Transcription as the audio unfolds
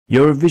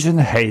Your vision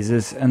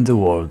hazes and the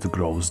world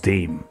grows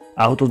dim.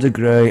 Out of the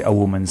grey a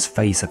woman's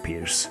face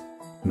appears.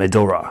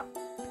 Medora.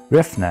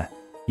 Refne,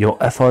 your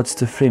efforts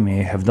to free me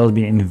have not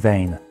been in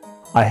vain.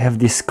 I have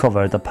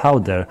discovered a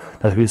powder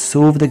that will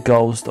soothe the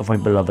ghost of my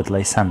beloved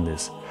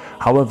Lysandus.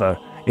 However,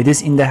 it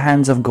is in the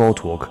hands of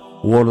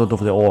Goatwalk, warlord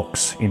of the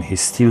orcs, in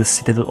his steel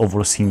citadel of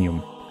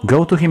Rosinium.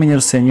 Go to him in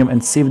Rosinium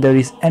and see if there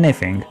is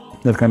anything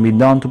that can be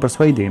done to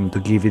persuade him to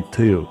give it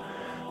to you.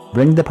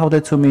 Bring the powder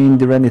to me in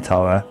the Renny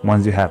Tower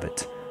once you have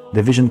it.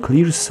 The vision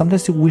clears.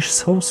 Sometimes you wish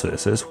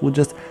sorceresses would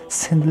just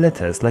send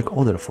letters like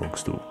other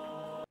folks do.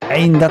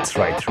 Ain't that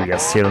right, Rhea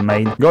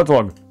Sealmaid?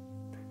 Goatwalk!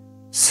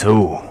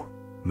 So,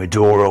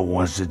 Medora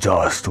wants the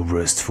dust of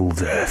restful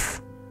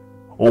death.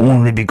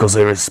 Only because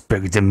I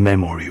respect the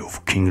memory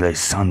of King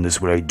Lysandus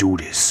will I do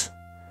this.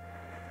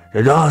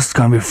 The dust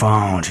can be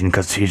found in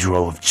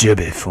Cathedral of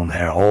Gibbeth on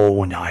her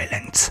own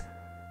island.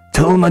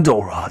 Tell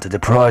Medora that the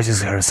price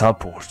is her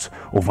support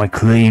of my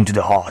claim to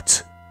the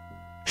heart.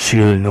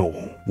 She'll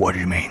know what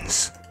it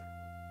means.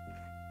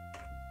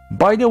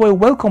 By the way,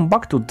 welcome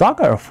back to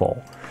Daggerfall.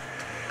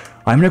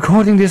 I'm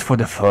recording this for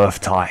the 4th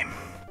time.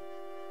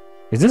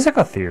 Is this a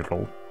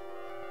cathedral?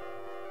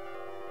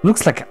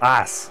 Looks like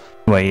ass.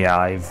 Anyway, yeah,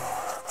 I've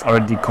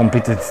already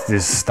completed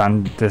this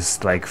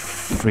like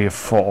 3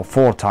 or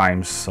 4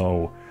 times,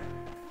 so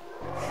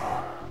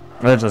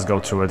let's just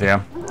go through it,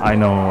 yeah. I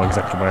know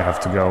exactly where I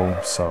have to go,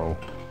 so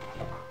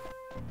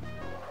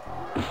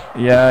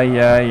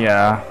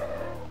yeah.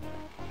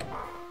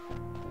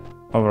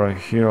 Over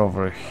here.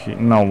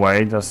 No,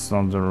 wait, that's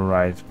not the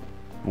right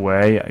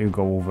way. You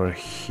go over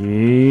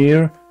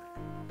here.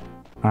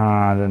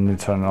 Then you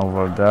turn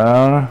over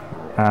there.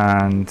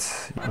 And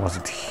was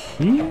it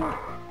here?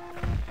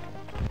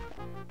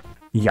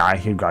 Yeah, I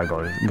hear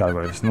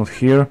gargoyles. Not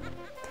here.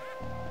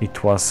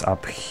 It was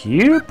up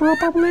here,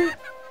 probably.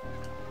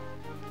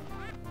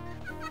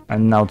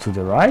 And now to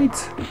the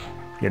right.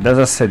 Yeah, there's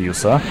a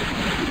seducer.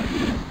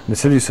 The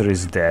seducer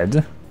is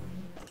dead.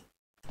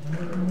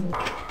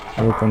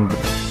 Open the...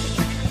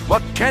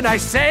 What can I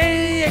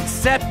say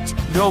except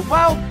you're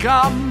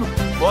welcome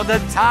for the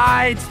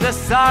tides, the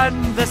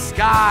sun, the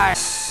sky?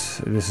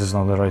 This is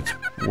not the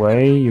right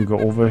way. You go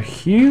over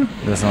here.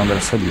 There's another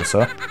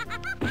seducer.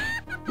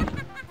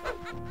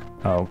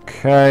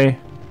 Okay.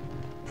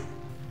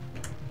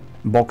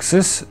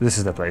 Boxes. This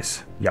is the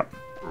place. Yep.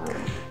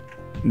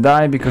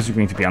 Die because you're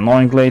going to be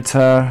annoying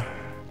later.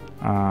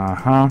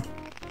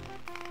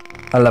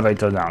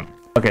 Elevator down.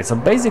 Okay, so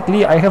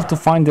basically I have to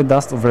find the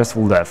dust of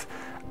restful death.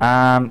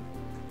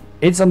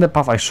 It's on the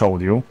path I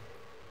showed you.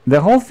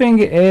 The whole thing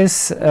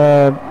is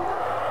the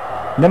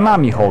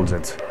mummy holds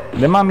it.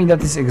 The mummy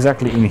that is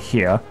exactly in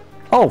here.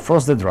 Oh,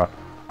 Frostdedra.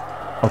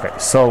 Okay,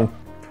 so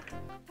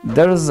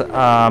there's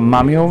a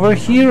mummy over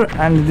here,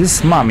 and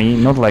this mummy,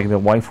 not like the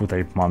waifu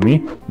type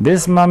mummy,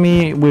 this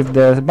mummy with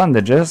the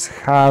bandages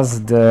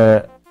has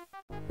the...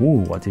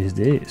 Ooh, what is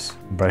this?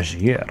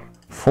 Brazier.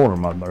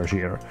 Formal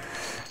brazier.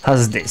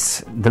 Has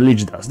this, the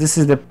Lich Dust. This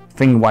is the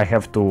thing I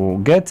have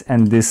to get,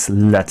 and this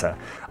letter.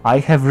 I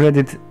have read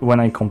it when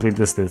I complete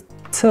this the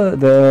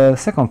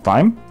 2nd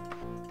time.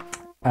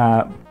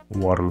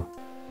 World.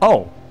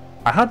 Oh,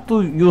 I had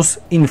to use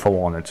info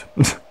on it.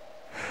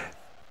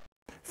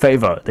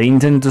 Favor, they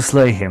intend to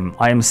slay him.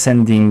 I am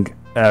sending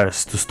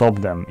heirs to stop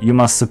them. You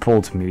must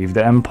support me. If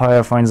the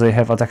Empire finds they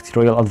have attacked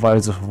royal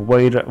advisors,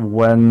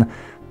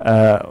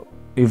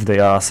 if they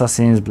are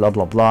assassins, blah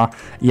blah blah.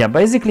 Yeah,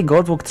 basically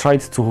Goatwalk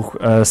tried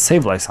to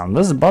save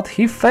Lysandus, but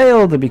he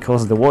failed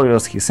because the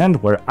warriors he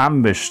sent were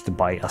ambushed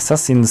by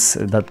assassins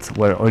that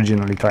were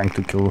originally trying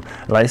to kill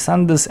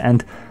Lysandus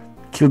and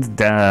killed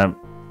the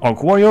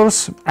orc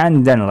warriors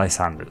and then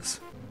Lysandus.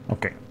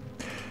 Okay.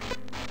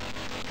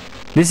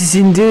 This is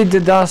indeed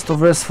the dust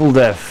of restful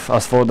death.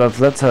 As for that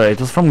letter, it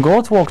was from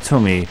Goatwalk to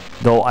me,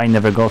 though I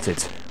never got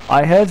it.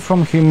 I heard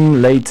from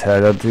him later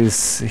that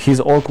his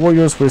orc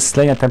warriors were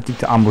slain attempting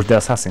to ambush the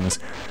assassins.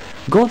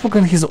 Goatwalk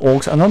and his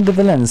orcs are not the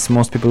villains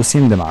most people see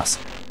them as.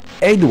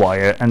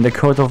 Aidwire and the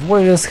court of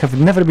warriors have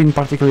never been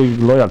particularly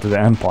loyal to the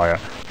Empire.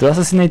 To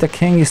assassinate a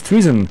king is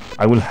treason.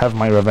 I will have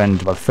my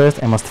revenge, but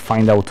first I must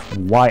find out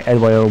why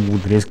Aidwire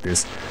would risk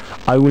this.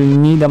 I will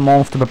need a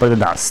month to prepare the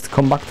dust.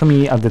 Come back to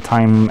me at the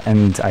time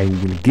and I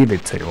will give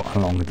it to you,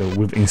 along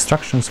with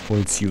instructions for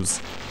its use.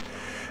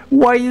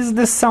 Why is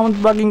this sound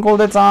bugging all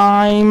the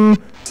time?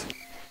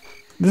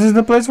 This is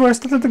the place where I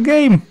started the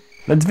game.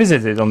 Let's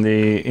visit it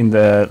in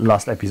the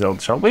last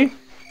episode, shall we?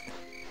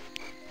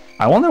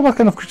 I wonder what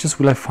kind of creatures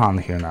will I find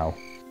here now.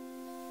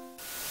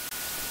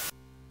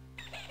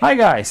 Hi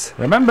guys,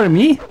 remember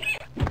me?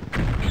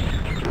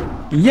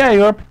 Yeah,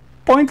 you're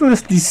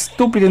pointlessly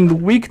stupid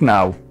and weak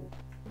now.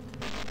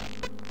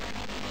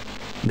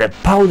 The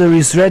powder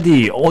is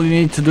ready. All you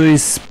need to do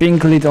is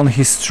sprinkle it on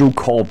his true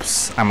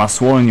corpse. I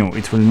must warn you,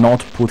 it will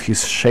not put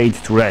his shade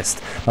to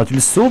rest, but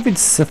will soothe it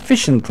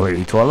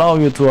sufficiently to allow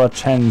you to a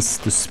chance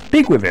to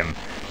speak with him.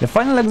 The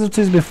final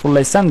exorcism before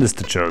LYSANDUS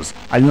teachers.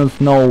 I do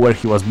not know where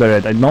he was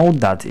buried. I know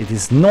that it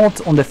is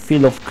not on the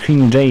field of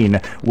Queen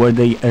Jane where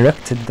they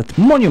erected that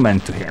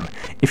monument to him.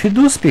 If you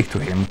do speak to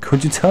him,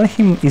 could you tell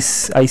him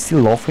I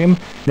still love him?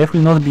 There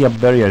will not be a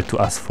barrier to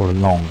us for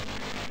long.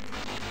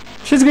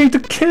 She's going to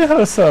kill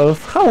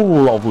herself. How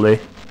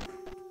lovely.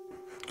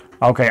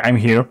 Okay, I'm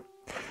here.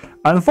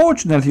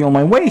 Unfortunately, on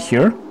my way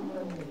here,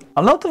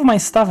 a lot of my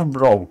stuff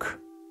broke,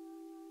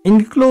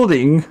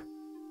 including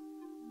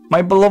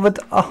my beloved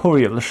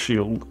Auriel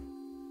shield,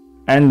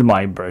 and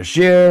my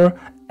brazier,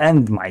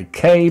 and my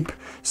cape,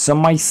 so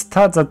my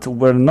stats that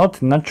were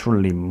not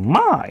naturally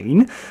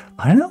mine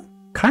are now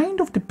kind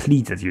of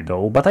depleted, you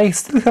know, but I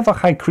still have a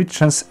high crit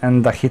chance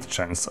and a hit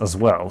chance as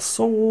well,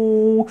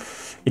 so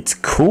it's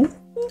cool.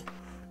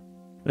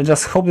 I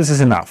just hope this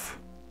is enough.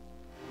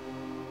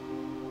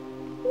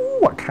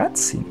 Ooh, a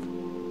cutscene.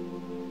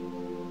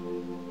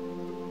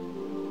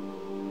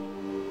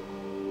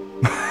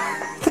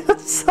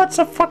 That's such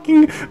a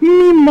fucking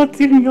meme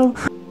material.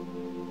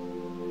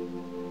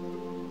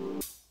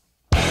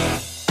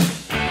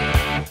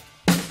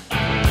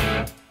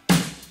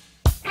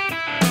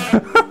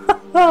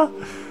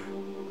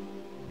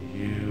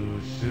 You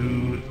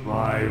soothe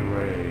my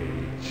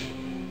rage.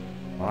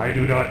 I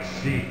do not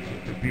seek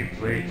to be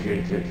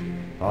placated.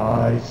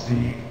 I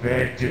seek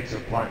vengeance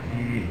upon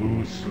he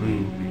who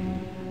slew me.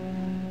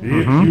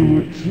 If you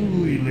would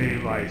truly lay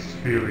my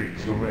spirit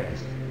to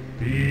rest,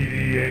 be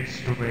the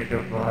instrument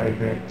of my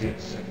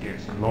vengeance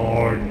against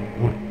Lord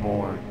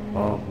Woodborn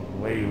of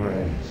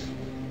Wayrest.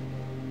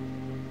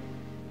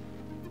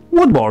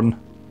 Woodborn.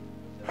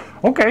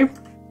 Okay.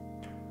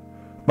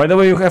 By the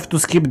way, you have to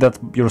skip that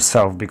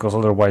yourself, because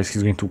otherwise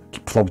he's going to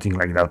keep floating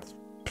like that.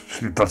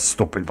 That's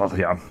stupid, but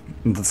yeah,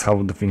 that's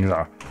how the things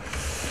are.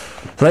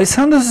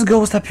 LYSANDUS'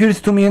 ghost appeared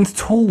to me and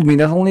told me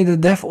that only the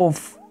death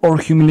of or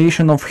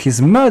humiliation of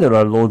his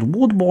murderer, Lord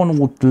Woodborn,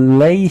 would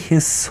lay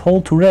his soul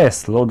to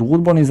rest. Lord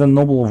Woodborn is a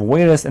noble of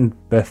Wayrest and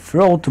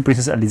betrothed to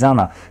Princess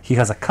Elisana. He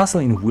has a castle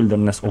in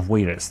wilderness of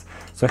Wayrest.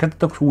 So I had to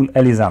talk to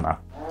Elisana.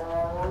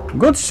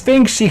 Good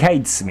thing she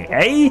hates me,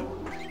 eh?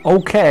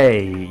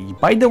 Okay.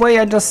 By the way,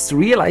 I just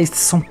realized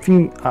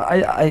something.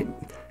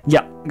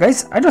 Yeah,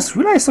 guys, I just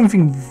realized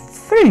something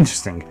very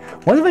interesting.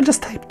 What if I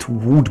just typed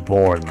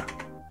Woodborn?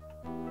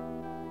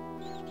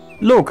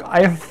 Look,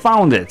 I have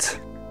found it.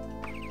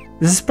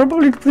 This is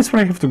probably the place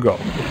where I have to go.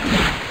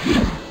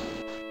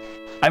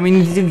 I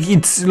mean,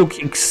 it's look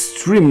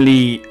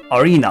extremely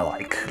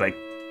arena-like. Like,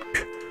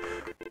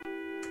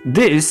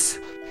 this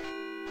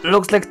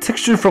looks like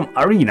texture from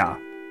Arena,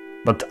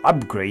 but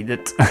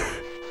upgraded.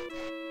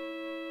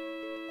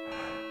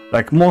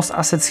 Like, most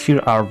assets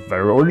here are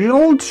very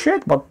original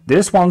shit, but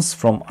this one's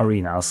from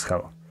Arena as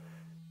hell.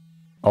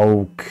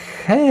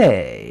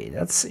 Okay,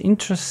 that's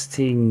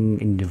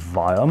interesting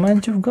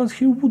environment you've got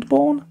here,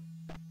 Woodborn.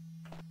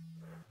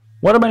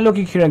 What am I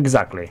looking here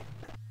exactly?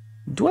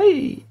 Do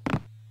I...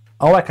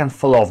 Oh, I can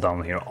fall off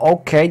down here.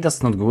 Okay,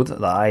 that's not good.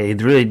 I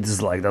really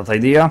dislike that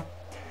idea.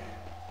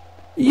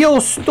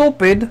 You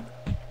stupid!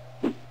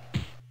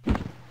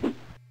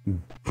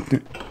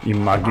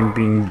 Imagine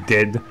being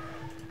dead.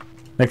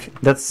 Like,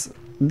 that's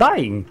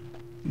dying.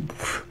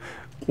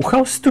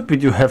 How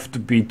stupid you have to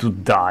be to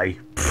die.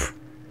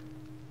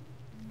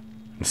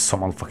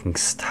 Someone fucking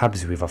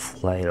stabs you with a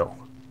flail.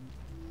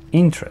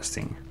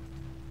 Interesting.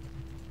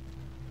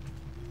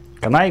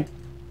 Can I...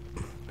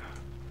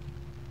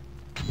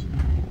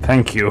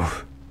 Thank you.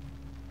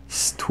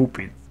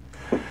 Stupid.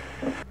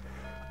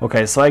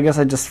 Okay, so I guess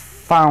I just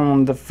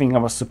found the thing I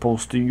was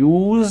supposed to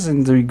use,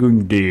 and we're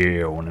going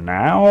down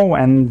now,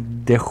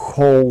 and the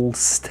whole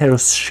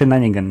stairs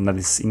shenanigan that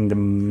is in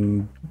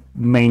the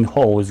main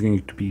hall is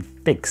going to be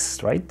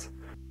fixed, right?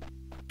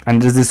 And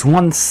there's this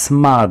one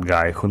smart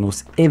guy who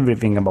knows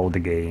everything about the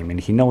game, and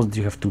he knows that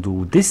you have to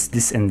do this,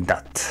 this, and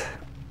that.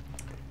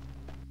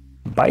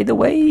 By the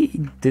way,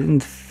 it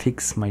didn't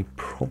fix my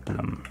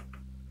problem.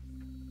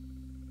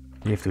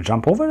 You have to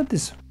jump over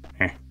this?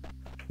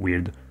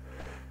 Weird.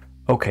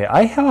 Okay,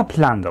 I have a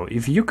plan though.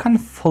 If you can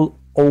fall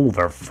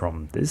over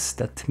from this,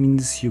 that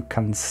means you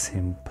can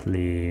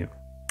simply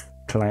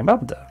climb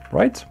up there,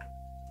 right?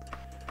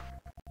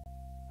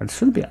 That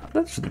shouldn't be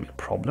a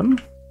problem.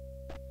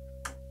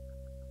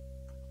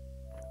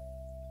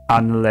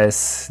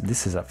 Unless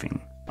this is a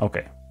thing.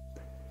 Okay.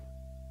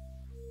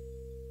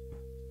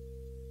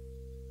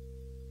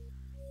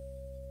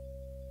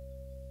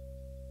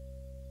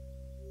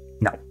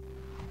 Now.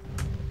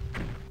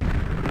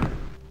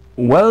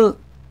 Well,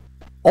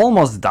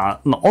 almost done.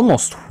 No,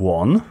 almost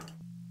won.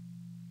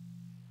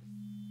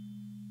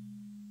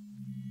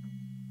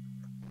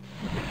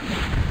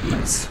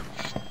 Nice.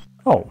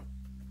 Oh,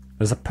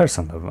 there's a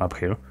person up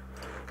here.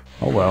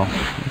 Oh well,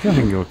 if you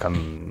think you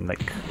can,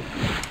 like,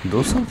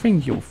 do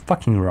something, you're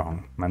fucking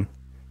wrong, man.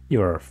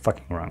 You're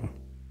fucking wrong.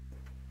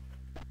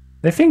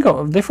 They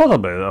thought a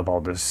bit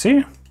about this,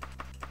 see?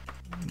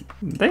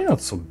 They're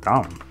not so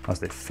dumb as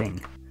they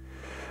think.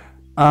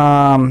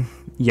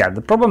 Yeah,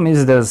 the problem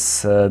is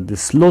there's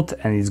this loot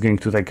and it's going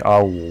to take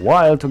a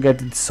while to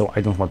get it, so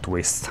I don't want to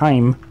waste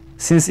time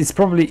since it's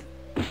probably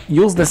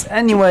useless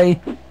anyway,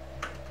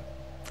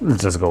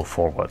 let's just go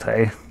forward,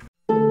 hey?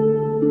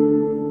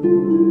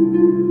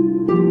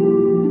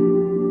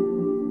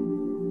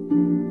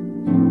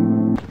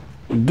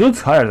 Dude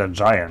hired a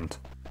giant,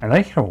 and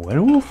I hear a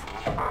werewolf?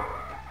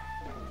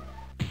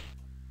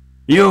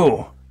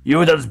 You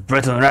that's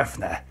Breton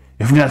Refne.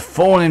 You've not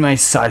fallen in my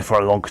sight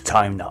for a long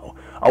time now.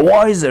 A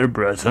wiser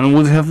Breton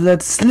would have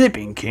let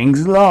sleeping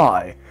kings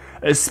lie,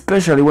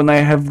 especially when I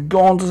have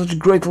gone to such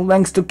great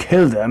lengths to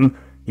kill them.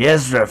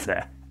 Yes,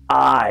 Refne,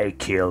 I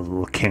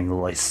killed King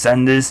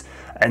LYSANDUS,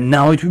 and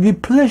now it will be a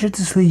pleasure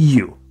to slay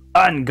you,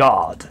 and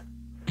God.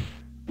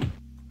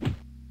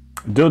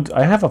 Dude,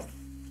 I have a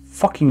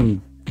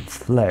fucking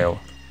flail.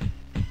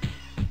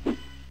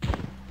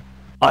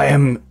 I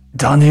am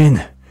done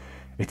in.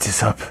 It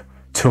is up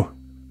to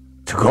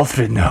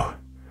Godfrey now.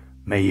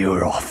 May you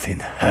rot in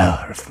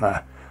hell,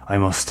 Refne. I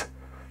must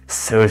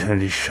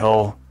certainly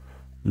show.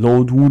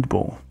 Lord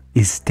Woodbone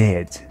is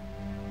dead.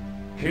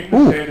 King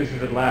LYSANDUS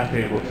is at last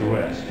able to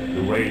rest.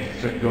 The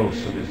wraiths and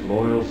ghosts of his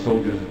loyal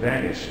soldiers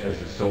vanish as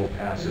the soul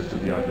passes to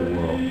the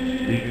underworld,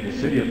 leaving the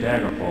city of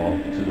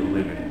Daggerfall to the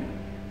living.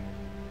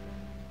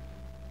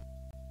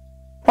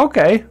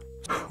 Okay.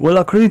 Well,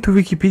 according to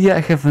Wikipedia,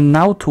 I have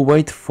now to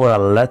wait for a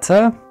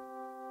letter.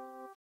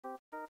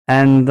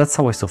 And that's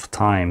a waste of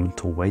time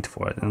to wait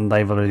for it. And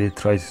I've already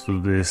tried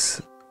to do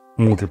this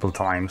multiple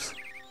times.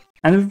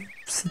 And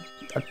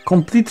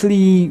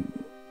completely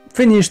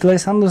finished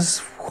LYSANDUS'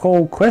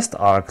 whole quest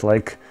arc.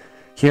 Like,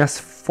 he has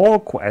 4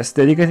 quests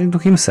dedicated to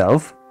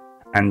himself,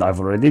 and I've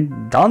already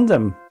done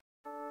them.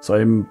 So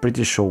I'm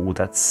pretty sure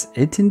that's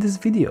it in this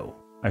video.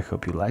 I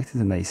hope you liked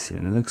it, and I see you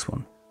in the next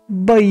one.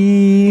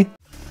 Bye!